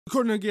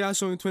Recording a gay ass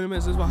song in 20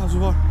 minutes, this is what I have so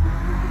far.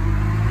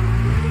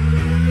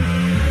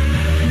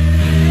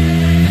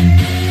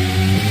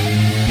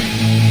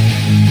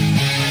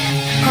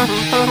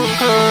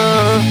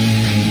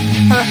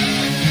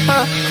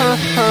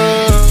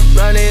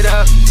 Run it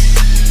up,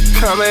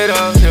 come it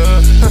up,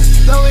 yeah.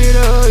 Blow it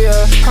up,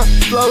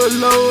 yeah. Blow a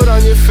load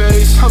on your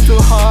face. I'm too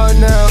hard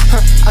now.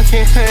 I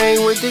can't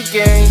hang with the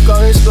gang.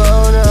 Gonna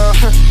explode now.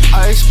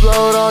 I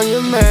explode on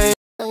your man.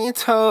 On your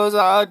toes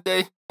all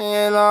day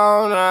and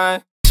all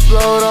night.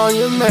 Explode on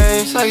your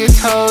man. Suck your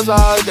toes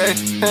all day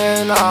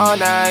and all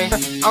night.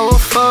 I'ma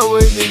fuck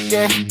with the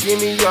gang. Give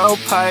me your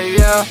pipe,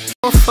 yeah.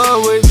 I'ma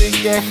fuck with the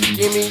gang.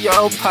 Give me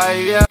your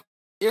pipe, yeah.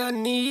 Yeah, I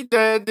need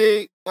that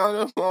dick on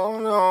the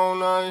phone all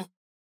night.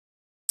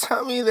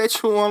 Tell me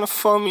that you wanna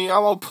fuck me, I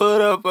won't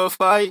put up a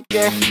fight.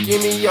 Yeah,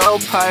 give me your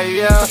pipe,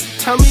 yeah.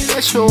 Tell me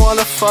that you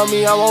wanna fuck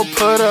me, I won't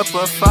put up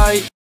a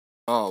fight.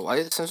 Oh, why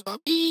is it so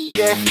beat?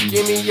 Yeah,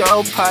 give me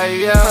your pipe,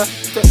 yeah.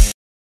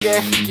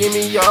 Yeah, give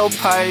me your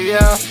pipe,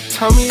 yeah.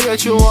 Tell me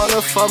that you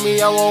wanna fuck me,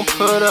 I won't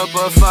put up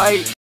a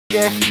fight.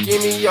 Yeah,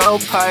 give me your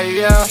pipe,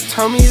 yeah.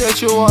 Tell me that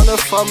you wanna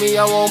fuck me,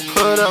 I won't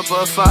put up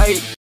a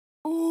fight.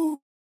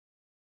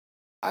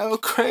 I go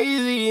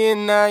crazy at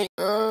night,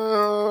 I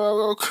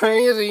go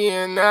crazy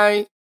at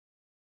night.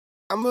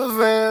 I'm a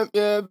vamp,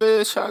 yeah,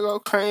 bitch, I go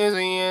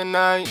crazy at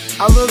night.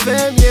 I'm a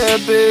vamp, yeah,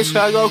 bitch,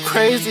 I go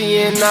crazy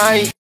at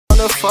night.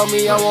 Wanna fuck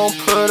me, I won't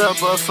put up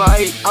a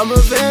fight. I'm a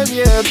vamp,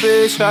 yeah,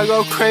 bitch, I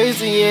go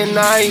crazy at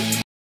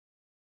night.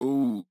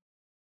 Ooh,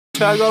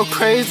 I go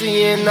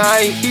crazy at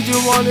night. He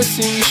just wanna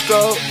see me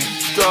stroke,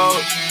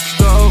 stroke,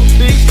 stroke.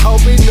 Bitch,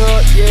 open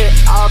up, yeah,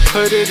 I'll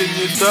put it in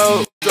your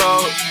throat,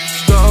 throat.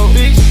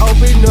 Bitch,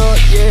 open up,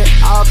 yeah,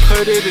 I'll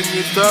put it in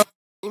your throat.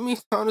 Give me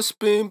time to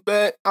spin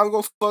back, I'm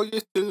gon' fuck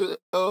you through the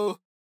O.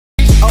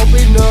 Bitch,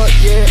 open up,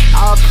 yeah,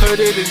 I'll put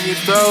it in your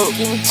throat.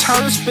 Give me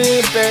time to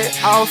spin back,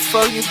 I'll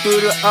fuck you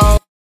through the O.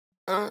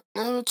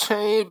 Never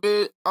change,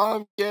 bitch,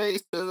 I'm gay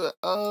to the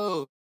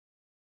O.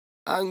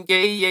 I'm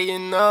gay, yeah, you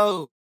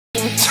know.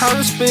 Give me time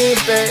to spin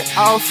back,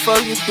 I'll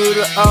fuck you through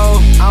the O.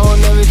 I will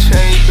never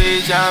change,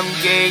 bitch, I'm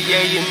gay,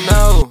 yeah, you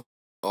know.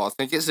 Oh, I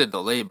think it's a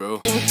delay, bro.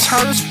 Give me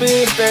time to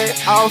spin back,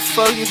 I'll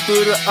fuck you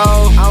through the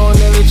O. I will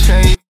never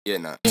change. Yeah,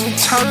 nah. Give me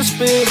time to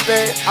spin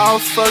back, I'll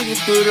fuck you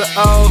through the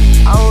O.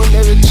 I will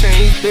never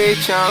change,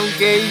 bitch, I'm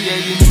gay, yeah,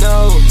 you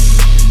know.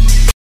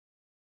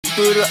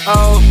 Through the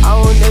O, I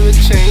will never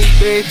change,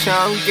 bitch,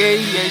 I'm gay,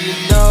 yeah, you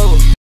know.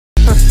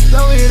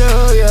 Blow it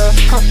up, yeah.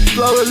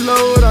 Blow a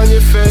load on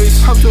your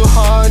face. I'm too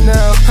hard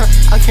now.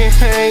 I can't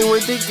hang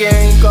with the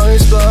gang. Gonna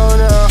explode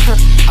now.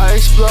 I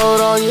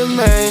explode on your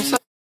man.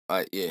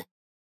 Alright, yeah.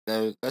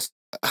 No, that's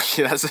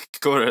the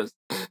chorus.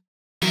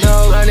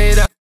 No, run it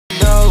up.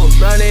 No,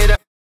 run it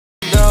up.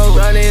 No,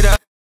 run it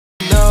up.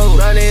 No,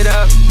 run it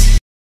up.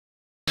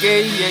 Yeah,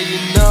 yeah, you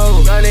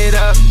know, run it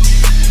up.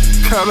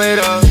 Come it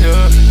up,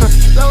 yeah.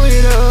 Blow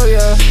it up,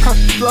 yeah.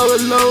 Blow a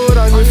load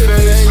on your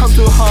face. I'm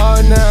too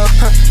hard now.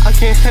 I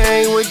can't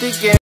hang with the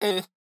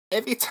gang.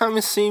 Every time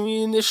you see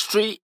me in the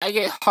street, I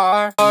get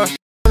hard.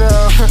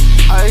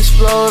 I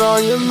explode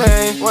on your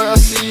man. When I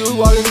see you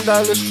walking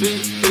down the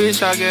street,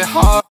 bitch, I get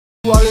hard.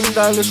 Walking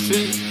down the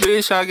street,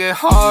 bitch, I get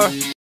hard.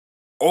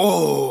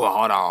 Oh,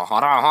 hold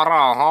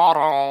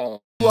on.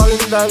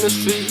 Walking down the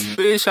street,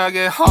 bitch, I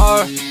get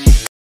hard.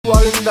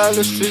 Walking down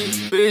the street,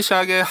 bitch,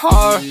 I get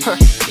hard.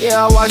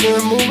 Yeah, I watch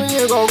it move and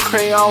you go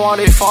crazy, I want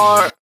it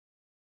fart.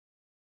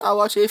 I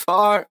watch it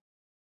fart.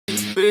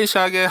 Bitch,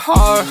 I get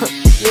hard.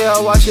 Yeah,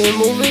 I watch it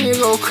move and you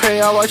go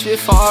crazy, I watch it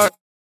fart.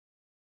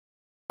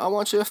 I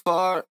want your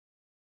fart.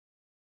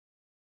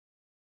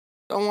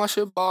 Don't want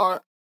your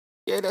bar.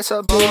 Yeah, that's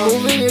a bar.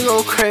 Moving, you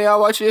go crazy, I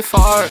watch it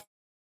fart.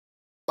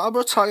 My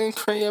bro talking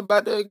crazy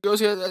about the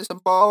girls, yeah, that's a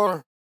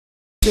bar.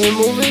 Yeah,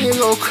 moving, you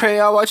go crazy,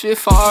 I watch it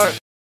fart.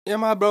 Yeah,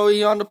 my bro,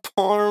 he on the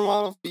porn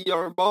on a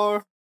VR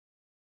bar.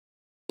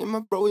 Yeah, my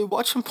bro, he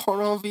watching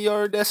porn on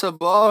VR, that's a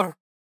bar.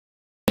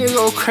 You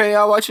go crazy,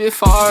 I watch it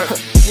fart.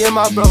 Yeah,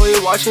 my bro, he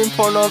watching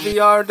porn on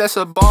VR, that's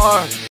a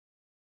bar.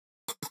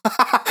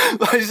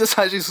 Why is this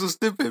actually so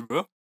stupid,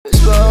 bro?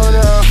 Explode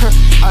now,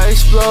 I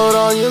explode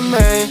on your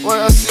man. When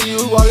I see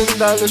you walking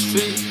down the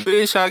street,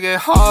 bitch, I get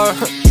hard.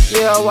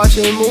 Yeah, I watch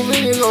it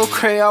moving, you go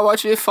crazy, I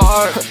watch it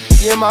fart.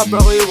 Yeah, my bro,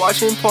 he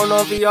watching porn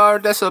on VR,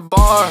 that's a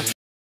bar.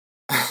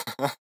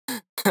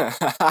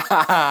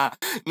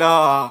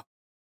 No.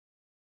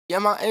 Yeah,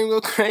 my aim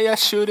go crazy, I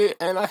shoot it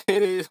and I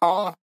hit it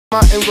hard.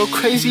 My aim go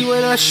crazy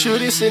when I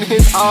shoot it in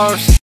his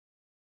arms.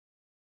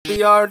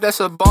 VR, that's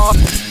a bar.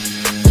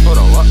 Hold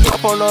on, what?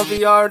 Porn on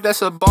VR,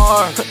 that's a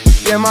bar.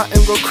 Yeah, my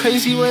aim go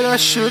crazy when I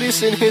shoot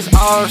it in his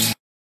arms.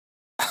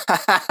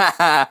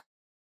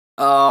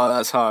 Oh,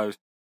 that's hard.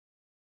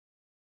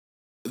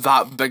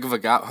 That big of a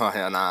gap, huh?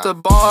 Yeah, nah. It's a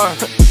bar.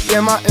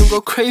 Yeah, my aim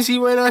go crazy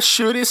when I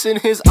shoot it in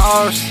his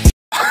arms.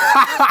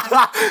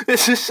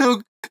 This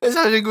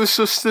actually goes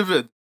so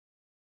stupid.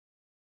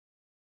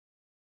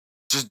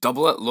 Just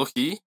double it,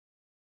 low-key.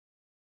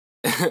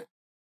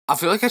 I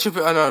feel like I should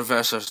put another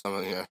verse or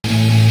something here.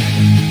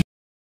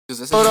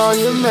 Hold on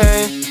your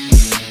man.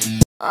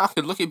 I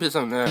could look at bitch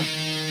on there.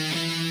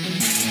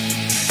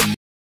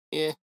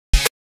 Yeah.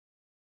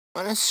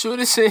 When I shoot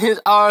this in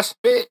his arse,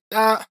 spit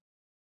down.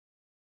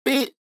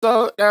 Beat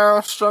slow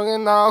down,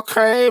 struggling all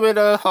craving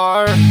the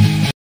heart.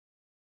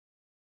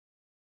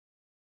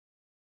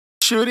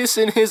 Shoot this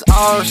in his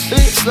arse, beat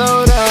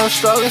slow down,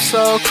 struggling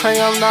so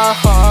crazy I'm not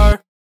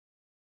hard.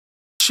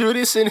 Shoot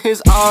this in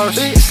his arse,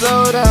 beat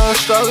slow down,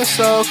 struggling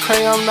so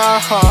crazy I'm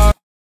not hard.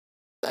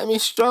 Let me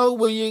stroke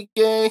with your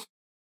gang,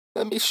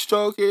 let me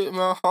stroke it in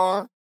my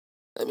heart.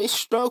 Let me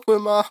stroke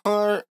with my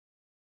heart.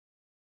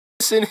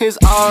 In his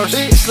arms,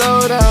 beat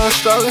slow down,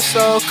 struggling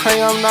so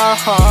crazy I'm not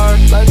hard.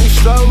 Let me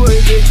stroke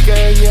with the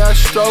gang, yeah, I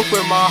stroke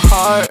with my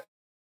heart.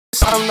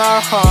 I'm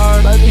not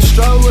hard. Let me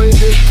stroke with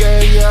the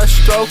gang, yeah, I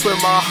stroke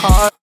with my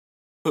heart.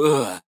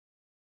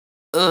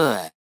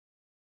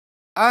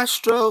 I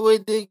stroke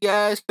with the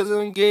guys cause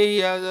I'm gay,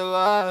 yeah, that's a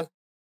vibe.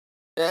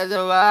 That's a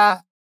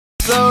vibe.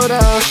 Slow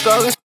down,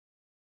 struggling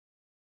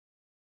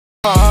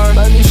hard.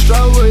 Let me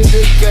stroke with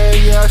the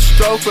gang, yeah, I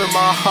stroke with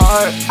my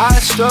heart. I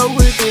stroke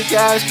with the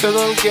guys cause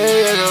I'm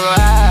gay as a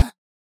ride.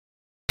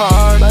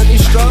 Hard. Let me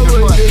stroke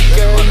with the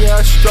gang, yeah,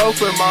 I stroke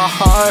with my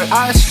heart.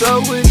 I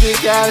stroke with the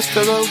guys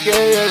cause I'm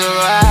gay as a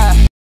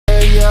ride.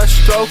 Yeah, I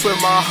stroke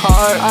with my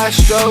heart. I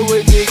stroke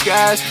with the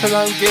guys cause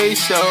I'm gay,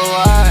 so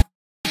why?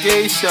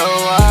 Gay, so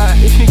why?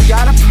 If you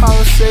got a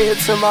problem, say it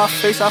to my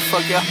face, I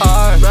fuck your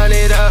heart. Run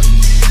it up,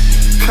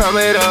 come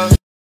it up.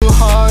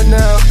 Hard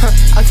now,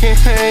 I can't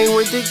hang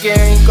with the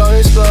gang, gonna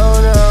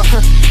explode now.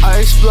 I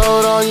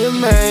explode on your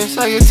man,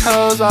 suck your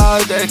toes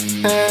all day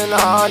and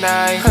all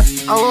night.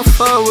 I'ma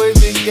fuck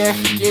with the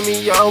gang, give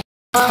me your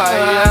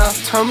yeah.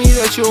 Tell me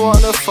that you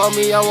wanna fuck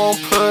me, I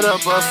won't put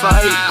up a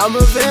fight. I'm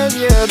a vamp,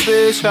 yeah,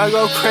 bitch, I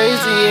go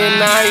crazy at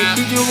night.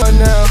 Did you want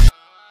now?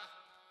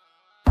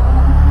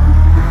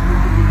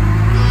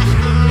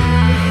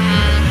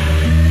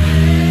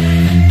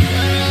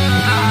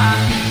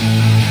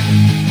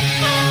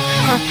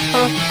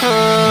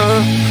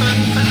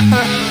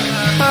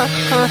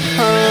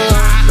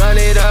 Run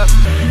it up.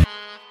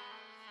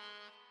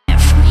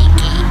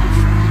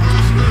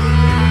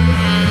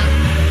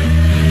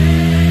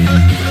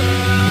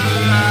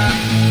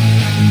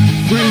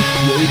 Freak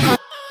radio.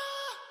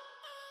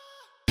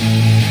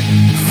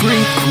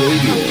 Freak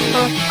radio.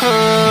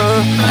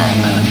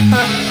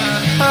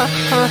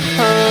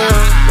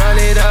 Run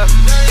it up.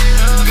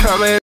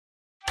 Come in.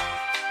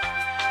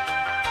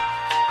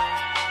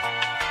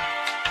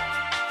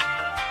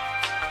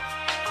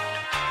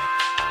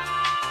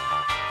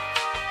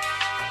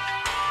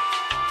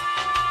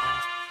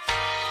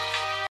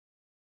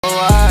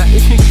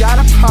 If you got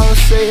a problem,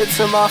 say it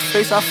to my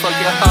face, I fuck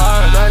your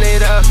heart. Run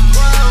it up,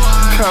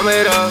 come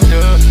it up,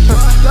 yeah.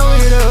 Blow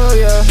it up,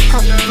 yeah.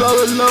 Blow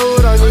a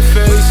load on your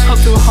face. I'm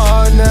too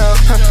hard now.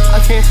 I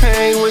can't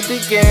hang with the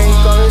gang,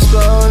 gonna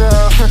explode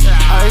now.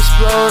 I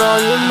explode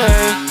on your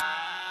man.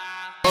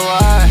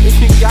 If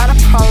you got a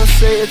problem,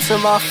 say it to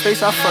my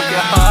face, I fuck your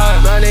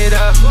heart. Run it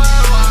up,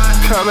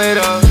 come it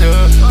up,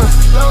 yeah.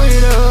 Blow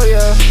it up,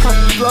 yeah.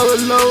 Blow a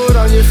load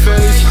on your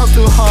face. I'm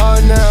too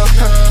hard now.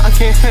 I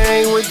can't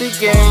hang with the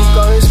gang,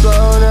 gonna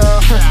explode now.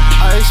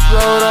 I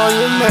explode on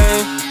your man.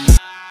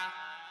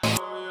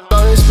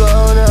 Gonna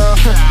explode now.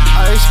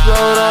 I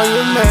explode on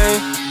your man.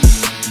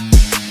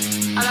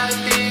 I like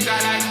dick, I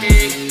like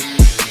dick.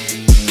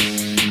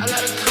 I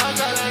like cock,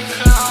 I like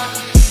cock.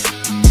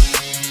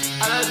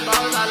 I like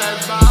balls, I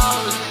like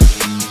balls.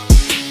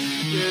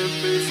 Yeah,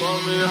 bitch, for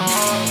me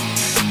hard.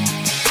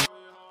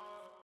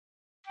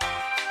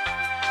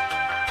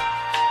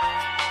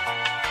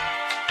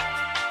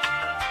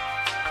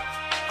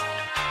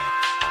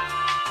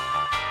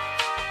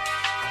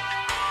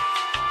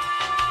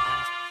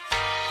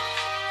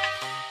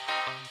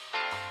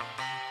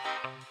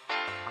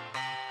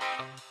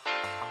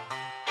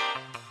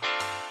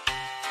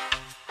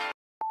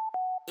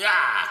 Yeah.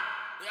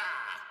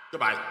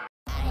 Goodbye.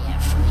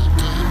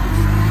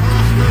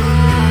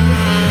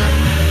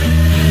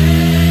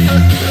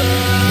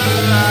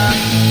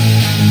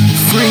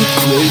 Freak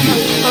radio.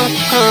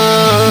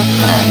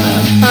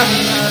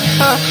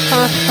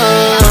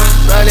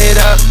 Run it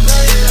up,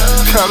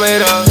 come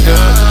it up, yeah.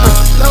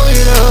 Blow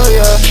it up,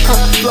 yeah.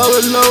 Blow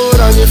a load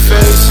on your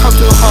face. I'm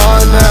too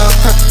hard now.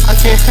 I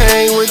can't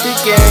hang with the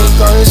gang,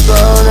 gonna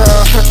explode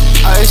now.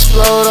 I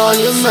explode on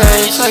your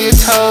man, suck your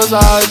toes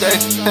all day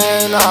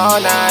and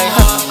all night.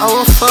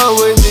 I'ma fuck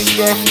with the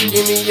gang,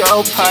 give me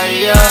your pipe,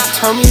 yeah.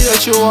 Tell me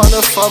that you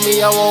wanna fuck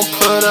me, I won't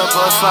put up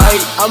a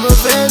fight. I'm a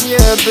vamp,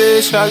 yeah,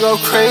 bitch, I go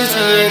crazy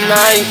at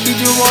night. Did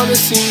you wanna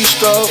see me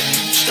stroke,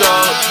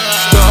 stroke,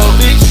 stroke?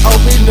 Bitch,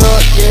 open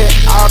up, yeah,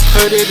 I'll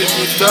put it in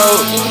your throat.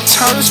 Give me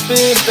time to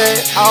spin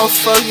back, I'll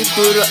fuck you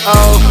through the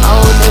O.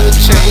 I don't never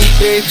change,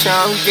 bitch,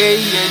 I'm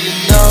gay, yeah, you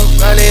know.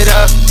 Run it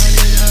up,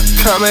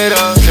 come it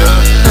up,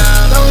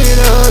 yeah. Blow it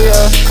up,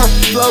 yeah.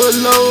 Blow a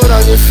load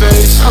on your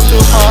face. I'm too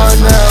hard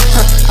now.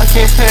 I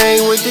can't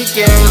hang with the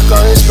gang,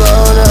 gonna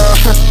explode now.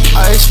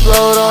 I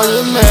explode on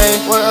your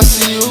man when I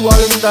see you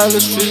walking down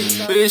the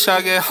street, bitch, I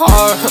get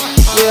hard.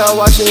 Yeah, I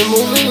watch it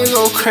moving, it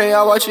go crazy,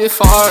 I watch it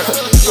fart.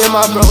 Yeah,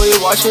 my bro, he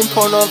watching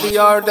porno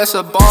VR, that's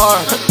a bar.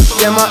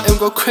 Yeah, my M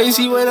go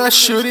crazy when I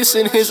shoot, it's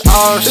in his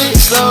arms.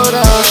 Bitch, slow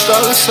down,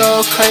 struggle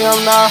so crazy, I'm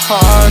not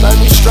hard. I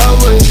be struck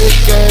with the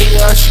gang,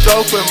 yeah, I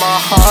stroke with my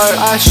heart.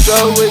 I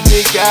stroke with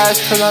the gas,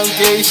 cause I'm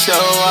gay, so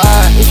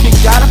if you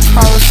got a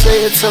problem,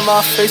 say it to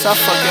my face, I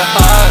fucking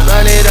hard.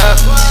 Run it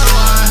up,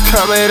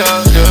 come it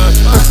up,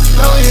 yeah.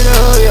 Blow it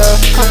up, yeah.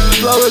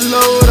 Blow a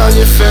load on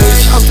your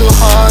face, I'm too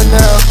hard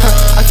now.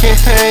 I can't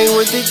hang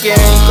with the gang,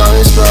 gon'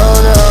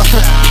 explode now.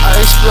 I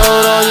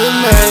explode on your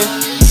man.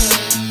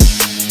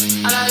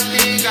 I like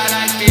dick, I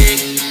like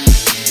dick.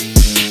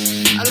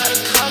 I like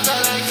cock, I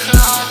like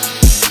cock.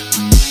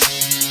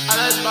 I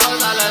like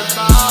balls, I like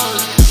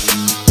balls.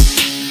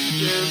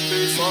 Yeah,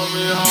 bitch, for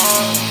me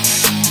hard.